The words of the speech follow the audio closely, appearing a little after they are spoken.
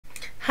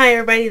Hi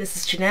everybody, this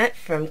is Jeanette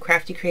from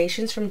Crafty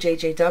Creations from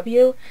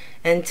JJW,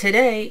 and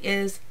today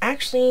is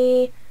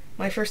actually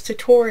my first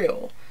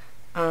tutorial.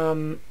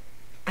 I've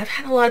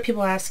had a lot of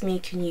people ask me,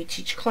 can you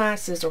teach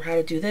classes, or how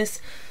to do this,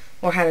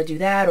 or how to do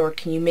that, or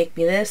can you make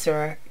me this,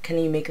 or can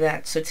you make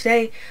that? So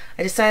today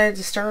I decided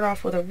to start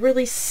off with a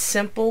really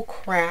simple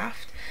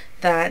craft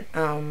that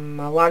a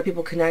lot of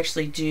people can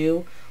actually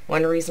do.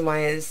 One reason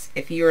why is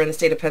if you're in the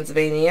state of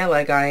Pennsylvania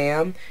like I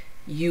am,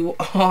 you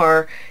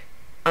are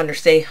under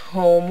stay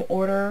home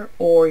order,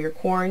 or you're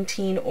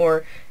quarantined,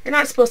 or you're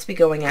not supposed to be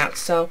going out.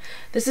 So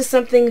this is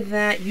something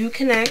that you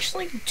can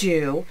actually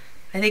do.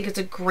 I think it's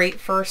a great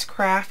first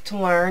craft to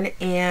learn,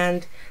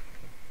 and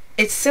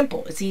it's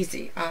simple, it's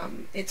easy,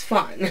 it's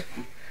fun.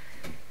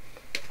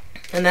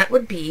 And that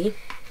would be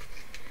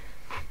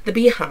the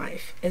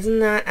Beehive. Isn't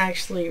that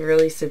actually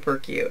really super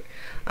cute?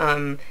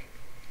 All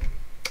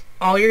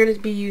you're going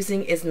to be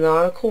using is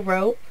nautical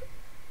rope,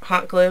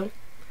 hot glue,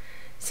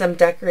 some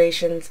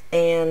decorations,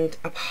 and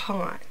a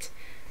pot.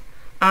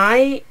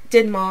 I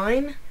did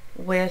mine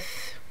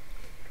with,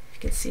 you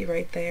can see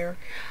right there,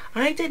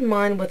 I did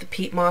mine with the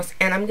peat moss,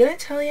 and I'm gonna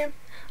tell you,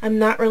 I'm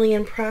not really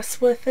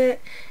impressed with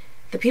it.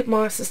 The peat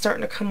moss is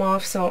starting to come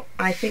off, so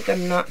I think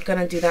I'm not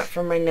gonna do that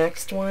for my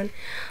next one.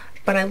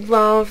 But I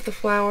love the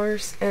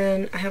flowers,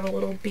 and I have a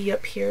little bee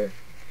up here,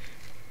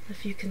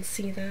 if you can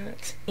see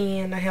that,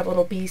 and I have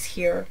little bees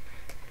here.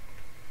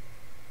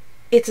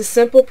 It's a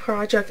simple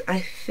project. I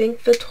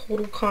think the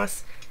total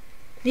cost,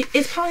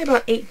 it's probably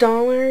about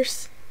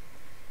 $8,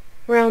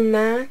 around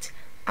that.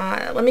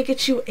 Let me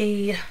get you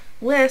a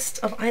list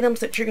of items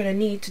that you're going to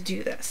need to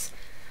do this.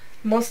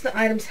 Most of the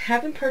items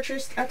have been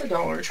purchased at the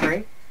Dollar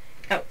Tree.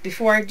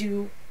 Before I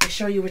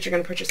show you what you're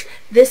going to purchase.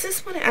 This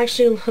is what it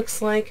actually looks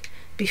like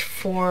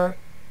before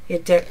you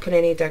put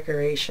any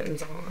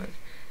decorations on.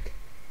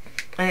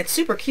 And it's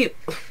super cute,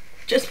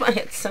 just by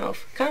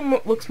itself. Kind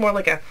of looks more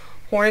like a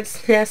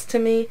hornet's nest to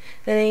me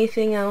than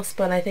anything else,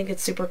 but I think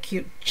it's super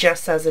cute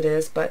just as it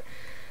is. But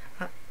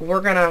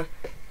we're gonna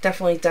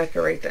definitely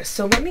decorate this.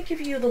 So let me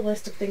give you the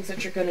list of things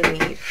that you're gonna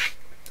need.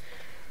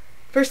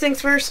 First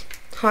things first,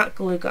 hot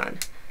glue gun.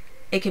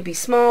 It could be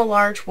small,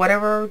 large,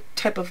 whatever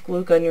type of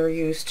glue gun you're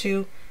used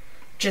to.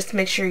 Just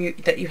make sure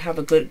that you have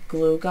a good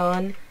glue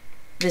gun.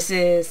 This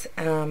is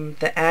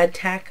the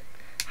AdTech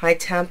High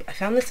Temp. I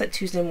found this at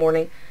Tuesday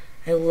Morning.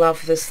 I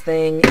love this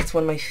thing. It's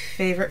one of my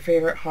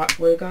favorite hot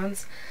glue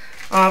guns.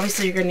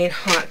 Obviously, you're going to need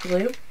hot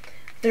glue.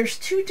 There's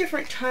two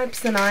different types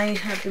that I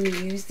have been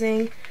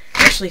using.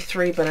 Actually,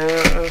 three, but I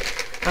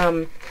don't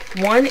know.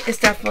 One is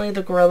definitely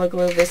the Gorilla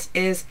Glue. This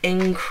is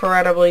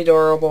incredibly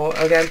durable.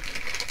 Again,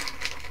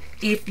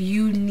 if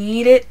you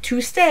need it to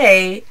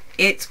stay,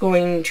 it's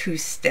going to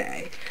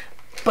stay.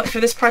 But for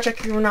this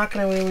project, you're not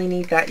going to really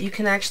need that. You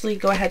can actually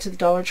go ahead to the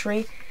Dollar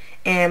Tree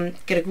and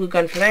get a glue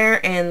gun from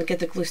there and get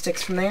the glue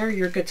sticks from there.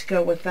 You're good to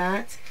go with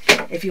that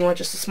if you want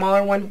just a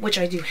smaller one, which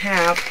I do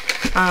have.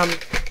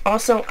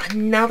 Also,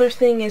 another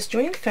thing is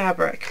Joann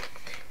Fabric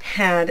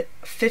had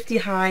 50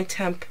 high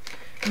temp,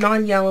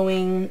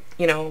 non-yellowing,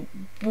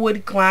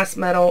 wood, glass,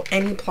 metal,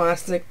 any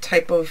plastic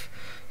type of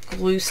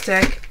glue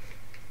stick,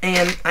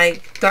 and I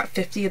got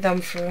 50 of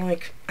them for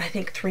like, I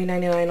think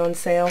 $3.99 on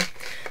sale.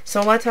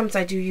 So a lot of times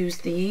I do use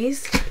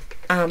these.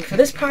 For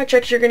this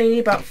project, you're going to need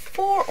about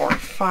 4 or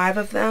 5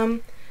 of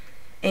them.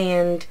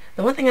 And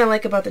the one thing I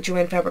like about the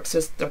Joann Fabrics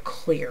is they're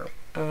clear.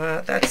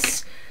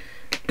 That's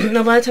a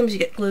lot of times you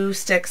get glue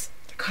sticks,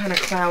 they're kind of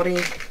cloudy,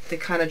 they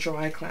kind of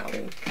dry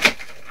cloudy.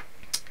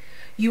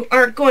 You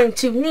are going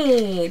to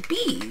need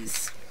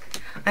bees.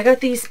 I got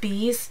these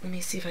bees. Let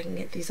me see if I can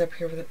get these up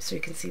here so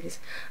you can see these.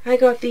 I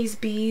got these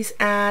bees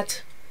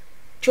at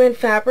Joann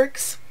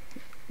Fabrics.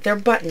 They're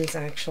buttons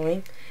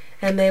actually,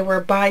 and they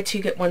were buy 2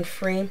 get 1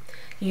 free.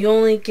 You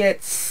only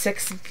get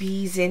 6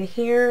 bees in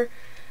here,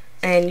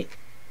 and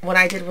what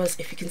I did was,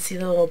 if you can see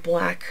the little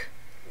black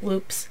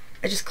loops,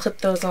 I just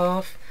clipped those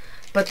off.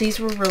 But these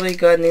were really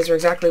good, and these are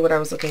exactly what I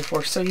was looking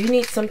for. So you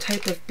need some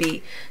type of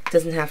bee. It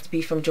doesn't have to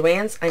be from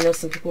Joann's. I know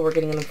some people were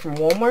getting them from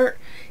Walmart.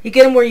 You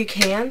get them where you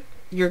can,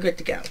 you're good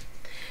to go.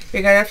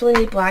 You're going to definitely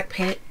need black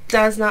paint.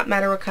 Does not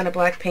matter what kind of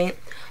black paint.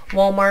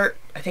 Walmart,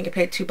 I think I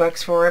paid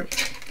 $2 for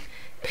it.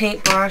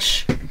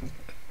 Paintbrush.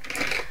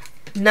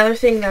 Another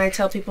thing that I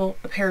tell people,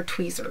 a pair of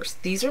tweezers.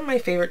 These are my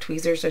favorite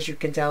tweezers. As you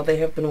can tell, they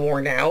have been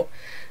worn out.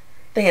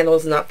 The handle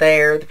is not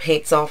there, the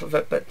paint's off of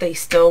it, but they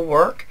still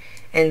work,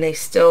 and they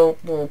still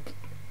will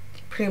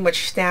pretty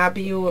much stab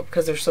you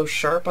because they're so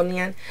sharp on the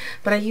end.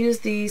 But I use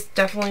these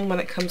definitely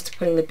when it comes to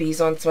putting the bees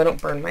on, so I don't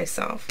burn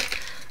myself.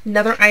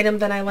 Another item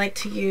that I like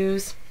to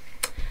use,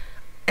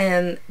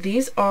 and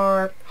these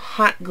are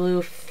hot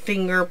glue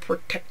finger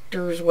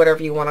protectors,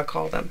 whatever you want to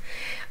call them.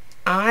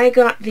 I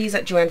got these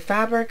at Joann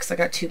Fabrics. I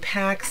got 2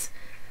 packs.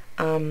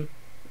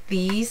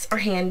 These are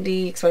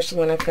handy, especially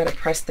when I've got to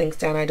press things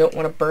down. I don't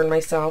want to burn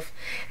myself,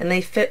 and they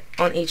fit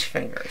on each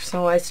finger.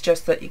 So I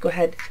suggest that you go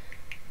ahead,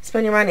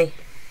 spend your money,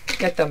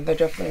 get them. They're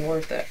definitely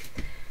worth it.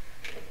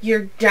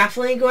 You're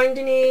definitely going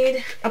to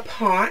need a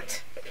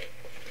pot.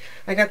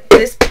 I got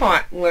this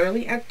pot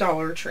literally at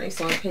Dollar Tree,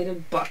 so I paid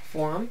 $1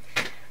 for them.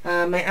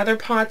 My other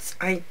pots,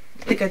 I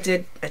think I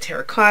did a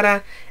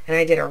terracotta and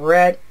I did a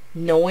red.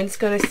 No one's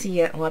going to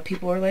see it. A lot of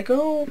people are like,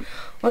 oh,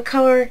 what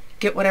color?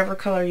 Get whatever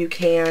color you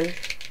can.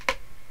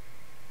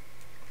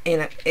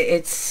 And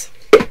it's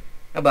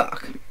a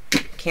buck.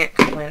 Can't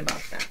complain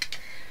about that.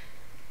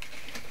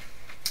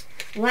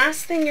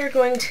 Last thing you're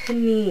going to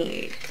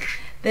need.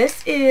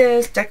 This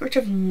is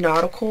decorative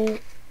nautical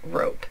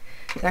rope.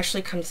 It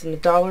actually comes in the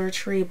Dollar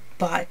Tree,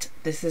 but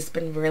this has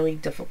been really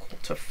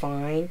difficult to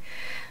find.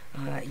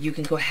 You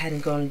can go ahead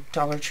and go on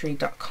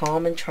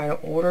dollartree.com and try to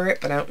order it,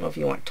 but I don't know if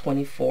you want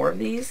 24 of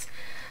these.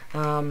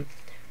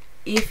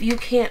 If you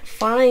can't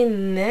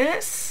find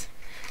this,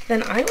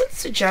 then I would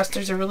suggest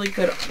there's a really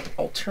good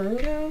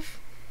alternative.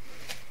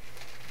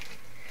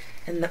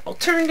 And the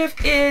alternative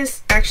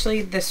is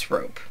actually this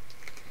rope.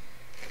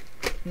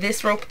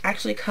 This rope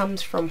actually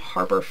comes from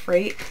Harbor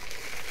Freight.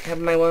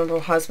 My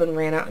wonderful husband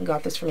ran out and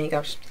got this for me. He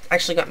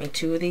actually got me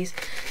 2 of these.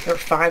 They're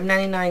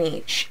 $5.99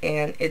 each,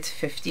 and it's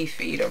 50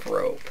 feet of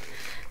rope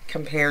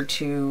compared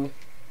to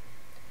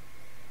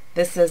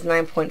this is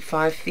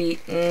 9.5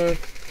 feet.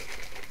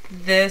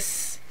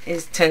 This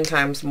is 10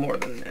 times more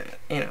than that.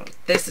 You know,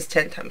 this is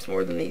 10 times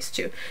more than these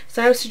two.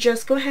 So I would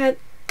suggest go ahead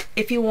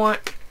if you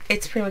want.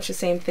 It's pretty much the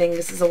same thing.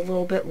 This is a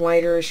little bit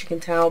lighter, as you can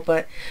tell,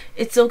 but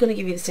it's still going to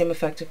give you the same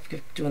effect of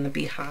doing the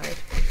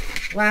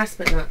Beehive. Last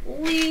but not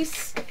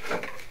least,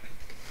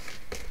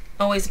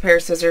 always a pair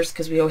of scissors,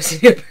 because we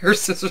always need a pair of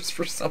scissors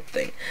for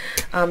something.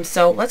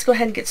 So let's go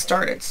ahead and get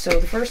started. So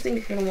the first thing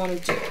you're going to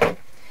want to do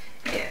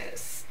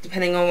is,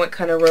 depending on what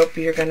kind of rope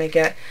you're going to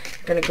get,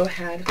 you're going to go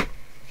ahead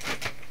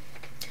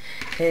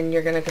and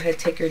you're going to go ahead and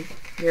take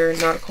your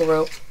nautical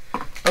rope,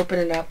 open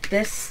it up.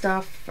 This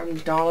stuff from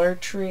Dollar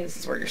Tree, this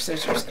is where your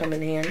scissors come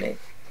in handy,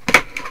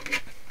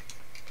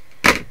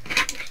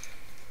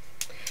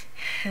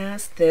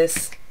 has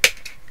this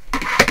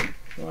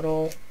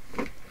little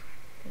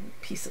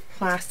piece of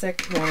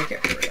plastic you want to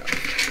get rid of.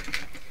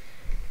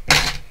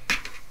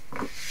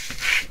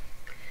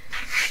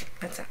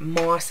 That's that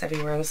moss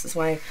everywhere. This is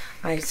why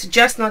I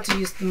suggest not to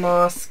use the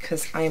moss,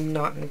 because I am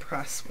not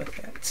impressed with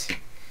it.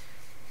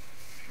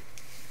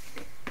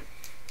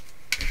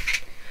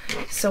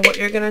 So what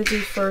you're going to do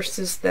first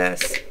is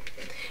this.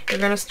 You're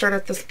going to start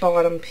at this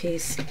bottom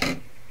piece. I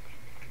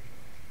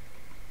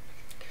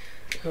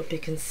hope you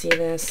can see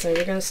this. So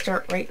you're going to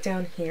start right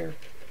down here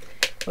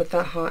with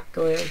that hot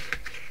glue.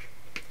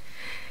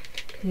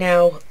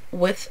 Now,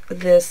 with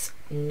this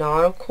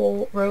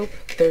nautical rope,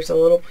 there's a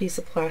little piece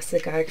of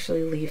plastic. I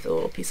actually leave the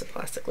little piece of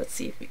plastic. Let's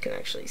see if we can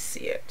actually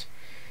see it.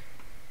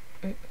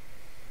 I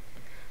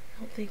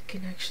don't think you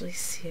can actually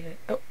see it.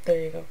 Oh,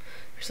 there you go.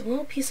 There's a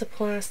little piece of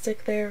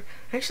plastic there.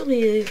 I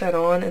actually leave that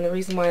on, and the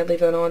reason why I leave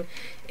that on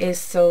is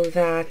so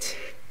that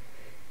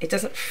it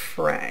doesn't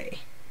fray.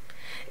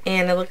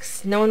 And it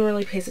looks, no one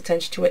really pays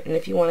attention to it, and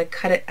if you want to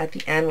cut it at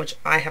the end, which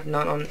I have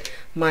not on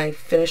my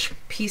finished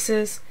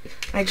pieces,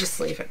 I just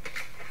leave it.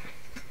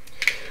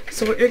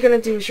 So what you're going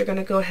to do is you're going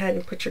to go ahead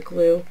and put your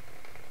glue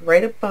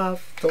right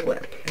above the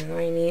lip. And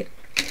I need,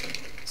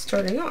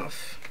 starting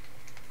off,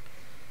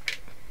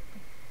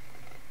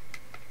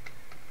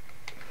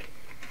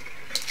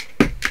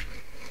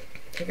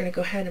 you're going to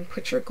go ahead and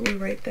put your glue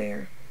right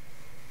there.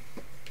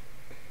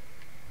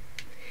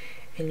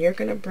 And you're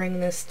going to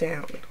bring this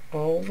down,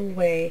 all the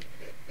way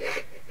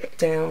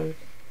down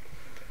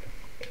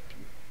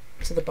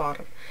to the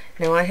bottom.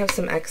 Now I have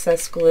some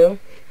excess glue.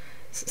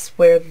 This is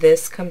where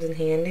this comes in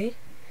handy.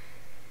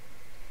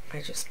 I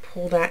just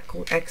pull that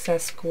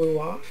excess glue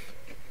off,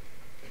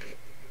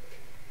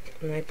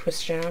 and I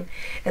push down.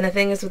 And the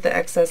thing is with the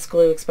excess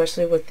glue,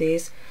 especially with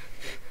these,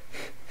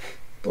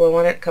 blow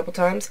on it a couple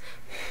times,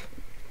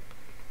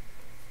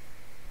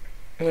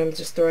 and I'm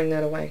just throwing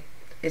that away.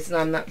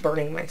 I'm not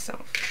burning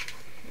myself.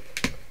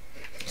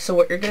 So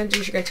what you're going to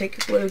do is you're going to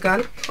take your glue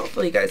gun.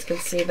 Hopefully you guys can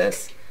see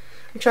this.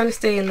 I'm trying to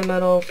stay in the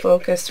middle,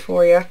 focused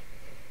for you.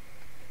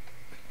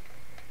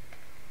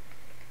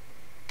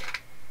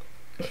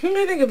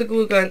 I think if the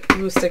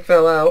glue stick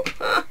fell out.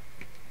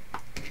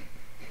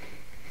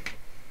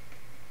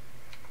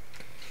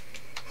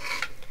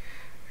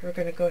 We're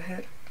going to go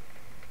ahead.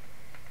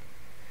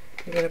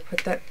 You're going to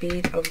put that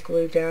bead of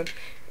glue down.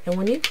 And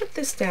when you put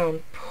this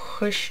down,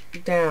 push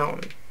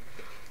down.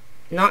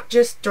 Not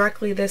just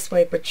directly this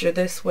way, but you're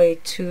this way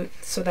too,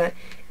 so that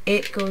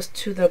it goes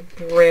to the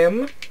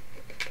brim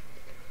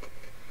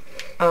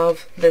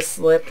of this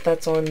lip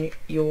that's on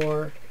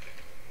your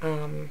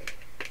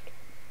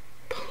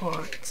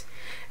pot.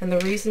 And the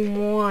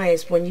reason why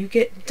is when you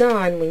get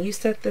done, when you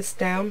set this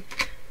down,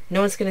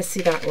 no one's going to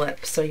see that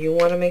lip. So you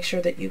want to make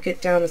sure that you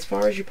get down as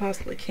far as you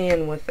possibly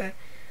can with it.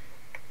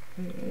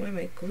 I don't know why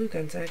my glue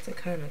gun's acting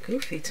kind of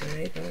goofy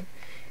tonight, but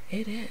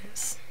it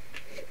is.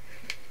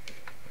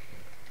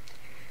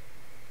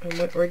 And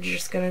what we're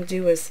just going to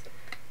do is,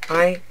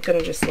 I'm going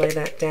to just lay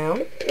that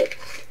down.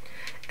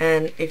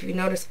 And if you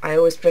notice, I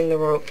always bring the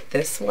rope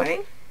this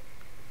way.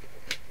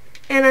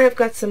 And I've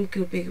got some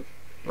goopy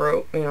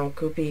rope,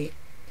 goopy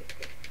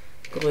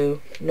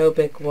glue, no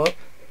big whoop.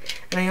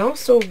 And I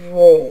also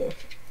roll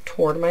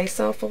toward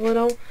myself a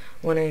little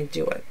when I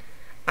do it.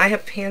 I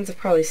have hands of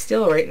probably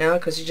steel right now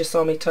because you just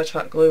saw me touch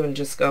hot glue and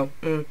just go,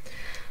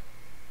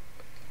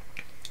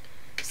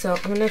 So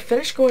I'm going to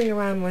finish going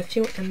around with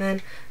you, and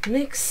then I'm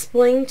going to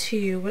explain to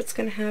you what's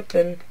going to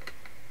happen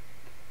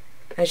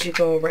as you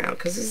go around,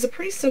 because this is a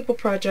pretty simple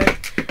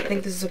project. I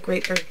think this is a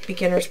great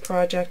beginner's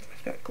project.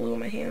 I've got glue in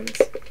my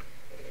hands.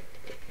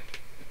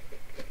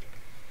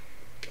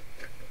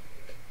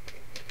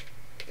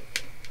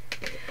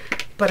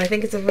 But I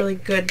think it's a really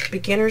good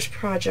beginner's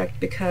project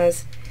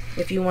because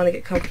if you want to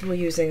get comfortable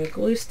using a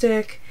glue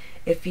stick,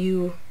 if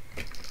you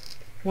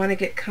want to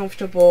get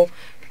comfortable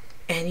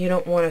and you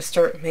don't want to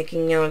start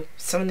making,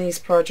 some of these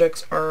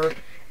projects are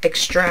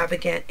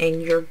extravagant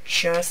and you're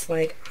just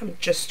like, I'm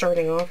just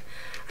starting off,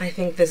 I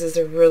think this is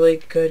a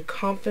really good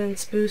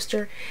confidence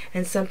booster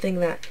and something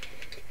that,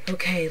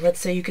 okay,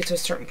 let's say you get to a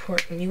certain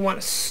point and you want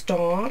to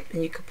stop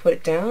and you could put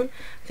it down.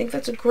 I think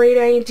that's a great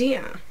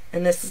idea,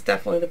 and this is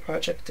definitely the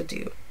project to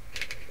do.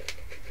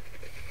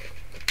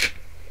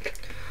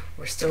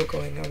 We're still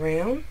going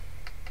around.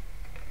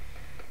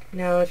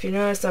 Now, if you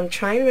notice, I'm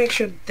trying to make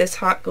sure this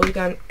hot glue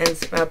gun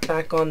ends up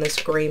back on this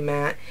gray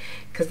mat,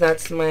 because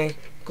that's my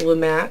glue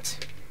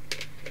mat.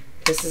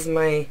 This is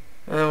my,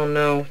 I don't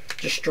know,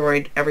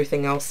 destroyed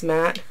everything else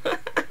mat.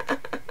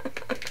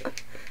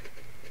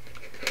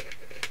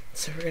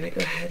 So we're going to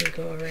go ahead and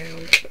go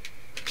around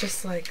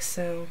just like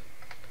so.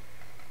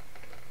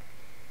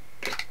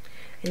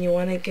 And you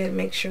want to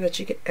make sure that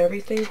you get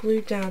everything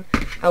glued down.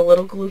 A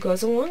little glue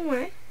goes a long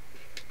way,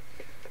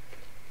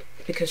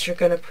 because you're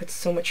going to put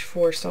so much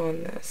force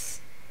on this,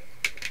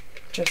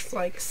 just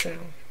like so.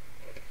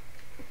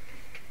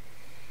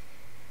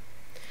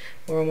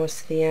 We're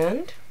almost to the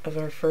end of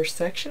our first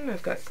section.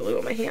 I've got glue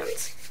on my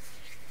hands.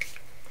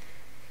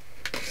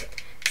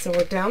 So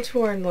we're down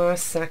to our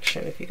last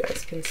section, if you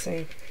guys can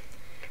see,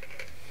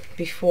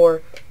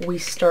 before we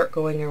start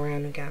going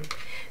around again.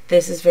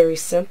 This is very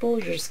simple.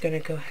 You're just going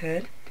to go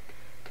ahead,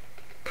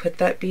 put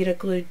that bead of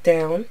glue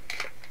down,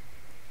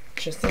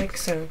 just like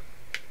so.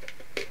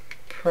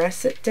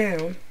 Press it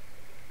down,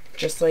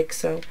 just like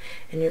so,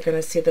 and you're going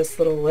to see this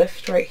little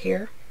lift right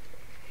here.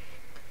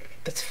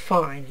 That's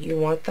fine. You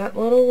want that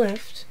little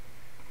lift,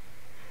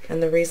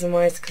 and the reason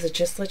why is because it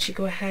just lets you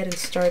go ahead and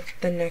start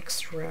the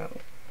next row.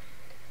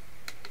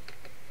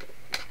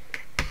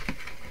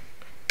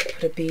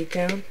 Put a bead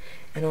down,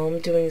 and all I'm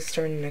doing is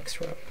starting the next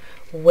row.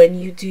 When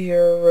you do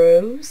your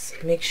rows,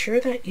 make sure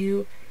that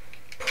you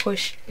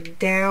push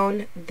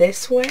down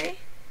this way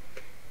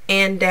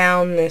and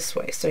down this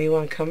way. So you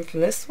want to come from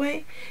this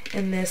way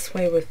and this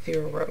way with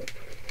your rope.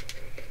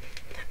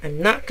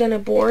 I'm not going to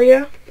bore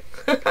you.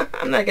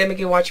 I'm not going to make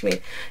you watch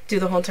me do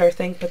the whole entire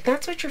thing, but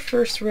that's what your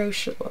first row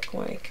should look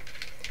like.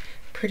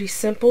 Pretty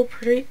simple,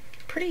 pretty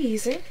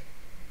easy.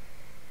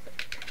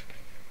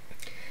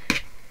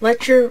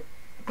 Let your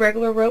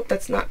regular rope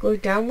that's not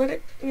glued down, let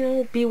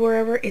it, be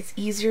wherever. It's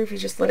easier if you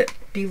just let it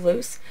be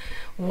loose.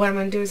 What I'm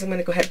going to do is I'm going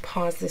to go ahead and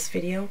pause this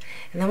video,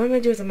 and then what I'm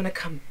going to do is I'm going to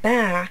come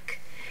back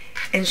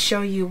and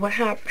show you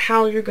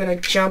how you're going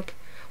to jump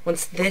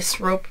once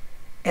this rope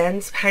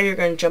ends, how you're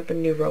going to jump a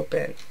new rope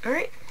in.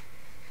 Alright?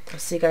 I'll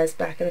see you guys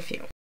back in a few.